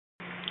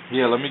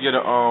Yeah, let me get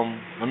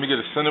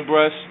a center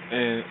breast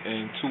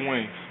and two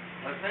wings.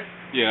 Okay.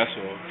 Yeah, that's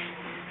all.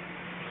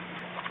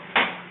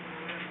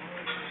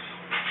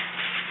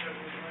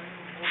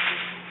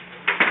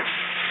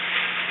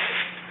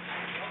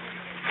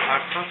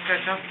 Hot sauce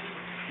ketchup?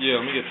 Yeah,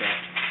 let me get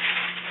that.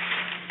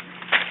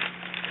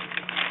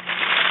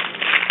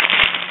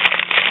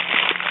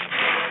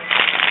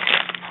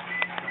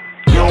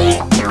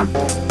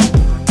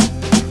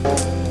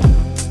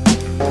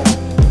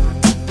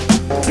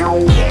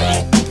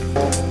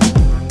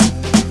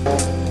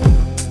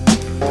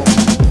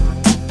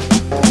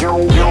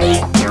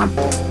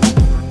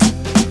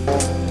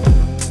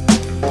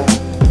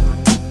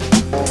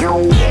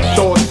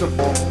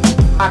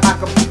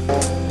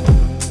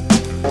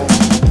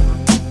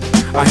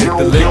 I hit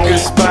the liquor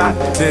spot,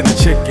 then the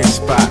chicken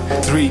spot.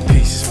 3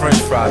 pieces, french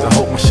fries, I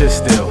hope my shit's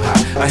still hot.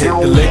 I hit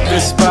the liquor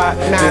spot,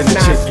 then the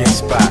chicken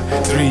spot.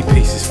 3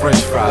 pieces, french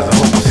fries, I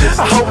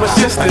hope my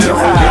shit's still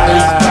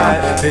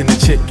hot. Then the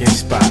chicken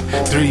spot.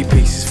 3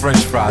 pieces, french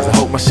fries, I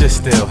hope my shit's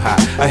still hot.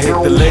 I hit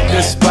the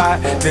liquor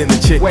spot, then the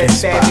chicken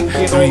spot.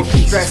 3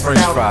 pieces,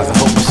 french fries, I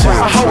hope my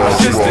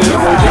shit's still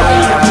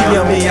hot.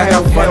 Yummy, I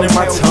got fun in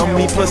my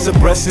tummy, plus a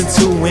breast and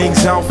 2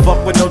 wings. I don't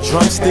fuck with no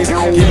drumsticks.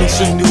 Give me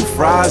some new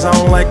fries, I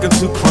don't like them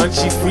too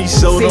crunchy. Free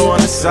soda on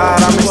the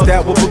side, I mix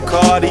that with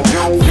Bacardi.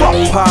 Fuck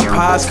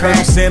Popeyes,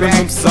 Colonel Sanders,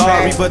 I'm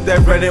sorry, but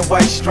that red and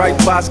white stripe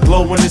box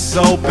glow when it's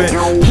open.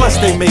 Plus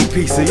they make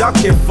pizza, y'all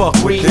can't fuck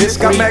with this.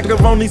 Got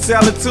macaroni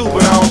salad too,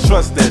 but I don't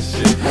trust that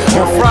shit.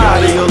 On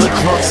Friday, all the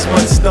drunk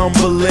sluts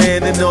stumble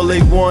in, and all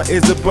they want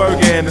is a burger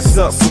and to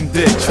suck some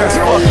dick. Trash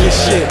fuck this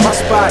shit, my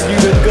spot, you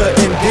the gut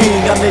and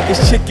ding. Y'all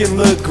niggas chicken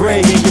look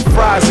gray and your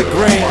fries are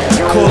green.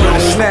 Call it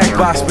a snack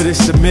box, but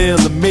it's a meal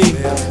to me.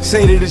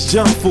 Say that it's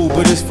junk food,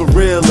 but it's for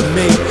real to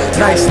me.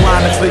 Nice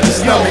line for your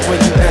stomach when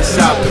you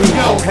SIP.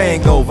 No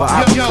hangover,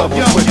 I recover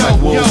quick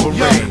like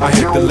Wolverine. I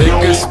hit the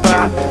liquor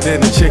spot,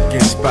 then the chicken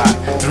spot.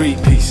 3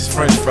 pieces,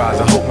 french fries,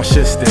 I hope my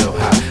shit's still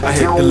hot. I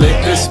hit the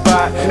liquor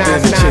spot,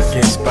 then the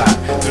chicken spot.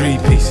 3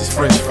 pieces,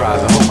 french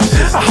fries,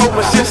 I hope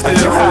my shit's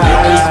still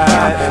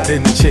hot.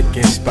 Then the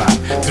chicken spot.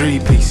 3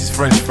 pieces,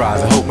 french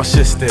fries, I hope my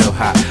shit's still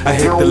hot. I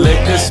hit the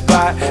liquor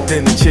spot,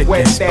 then the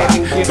chicken spot.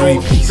 3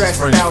 pieces,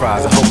 french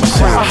fries, I hope my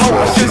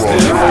shit's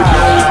still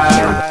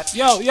hot.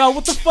 Yo,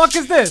 what the fuck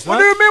is this? What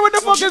do you mean? What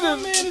the fuck is this?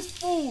 Man, it's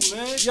food,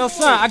 man. Yo,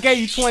 son, I gave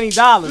you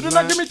 $20. You did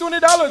not give me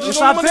 $20.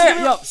 Yes, I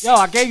did. Yo,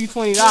 I gave you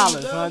 $20,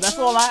 son. That's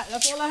all I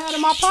had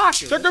in my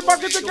pocket. Check your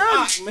pockets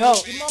again. Yo,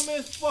 Give my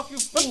man fucking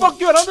food. Let's fuck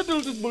you. I don't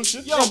do this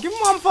bullshit. yo, give me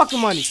my fucking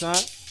money, son.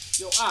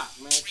 Yo,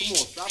 man, come on.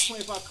 Stop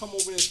playing if I come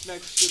over there and smack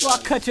the shit So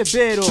out I cut your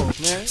bed off,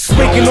 man.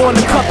 Speaking on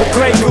a cup of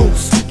Grey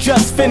Goose,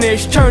 just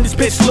finished, turn this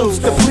bitch loose.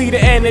 Deplete the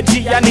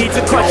energy, I need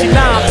to crush your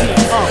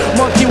 9-piece.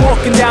 Monkey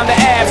walking down the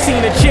Ave,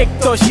 seen a chick,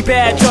 thought she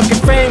bad, drunk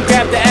and frame,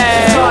 grabbed the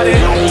ass. Started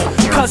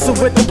cussing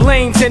with the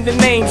blames and the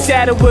names.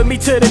 Shadowed with me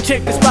to the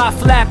chicken spot,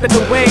 flapping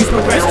the wings.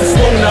 Progressed to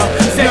swooner,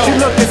 said you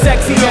looking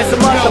sexy as a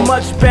mother,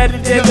 much better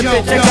than the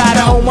bitch I got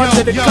at home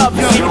under the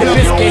covers. See the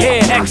biscuit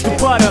here, extra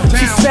butter.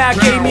 She smiled,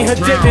 gave me her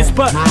digits,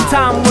 but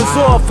time was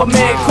off. A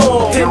man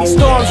called, Penny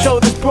Storm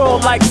showed this brawl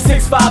like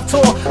 6'5"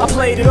 tall. I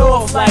played it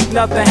off like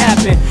nothing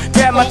happened.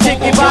 Grabbed my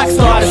chicken box,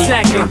 started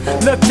snacking.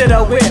 Looked at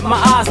her with my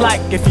eyes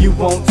like, if you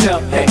won't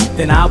tell, hey,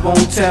 then I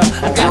won't tell.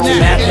 I got you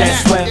mad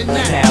that sweat,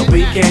 now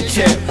we can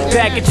chill.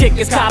 Bag of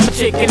chickens, cop a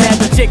chicken at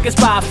the chicken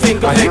spot,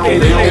 finger I hit the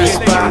licking. liquor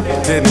spot,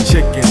 then the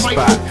chicken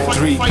spot.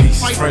 3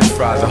 pieces, french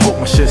fries, I hope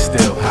my shit's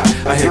still hot.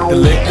 I hit the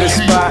liquor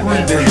spot,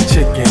 then the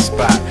chicken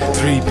spot.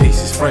 3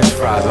 pieces, french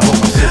fries, I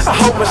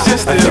hope my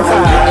shit's still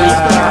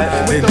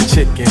hot. Then the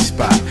chicken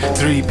spot.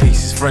 3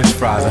 pieces, french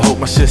fries, I hope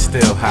my shit's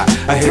still hot.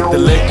 I hit the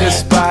liquor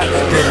spot,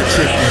 then the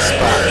chicken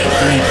spot.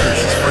 3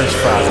 pieces, french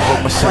fries, I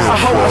hope my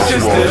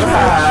shit's still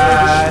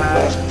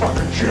hot.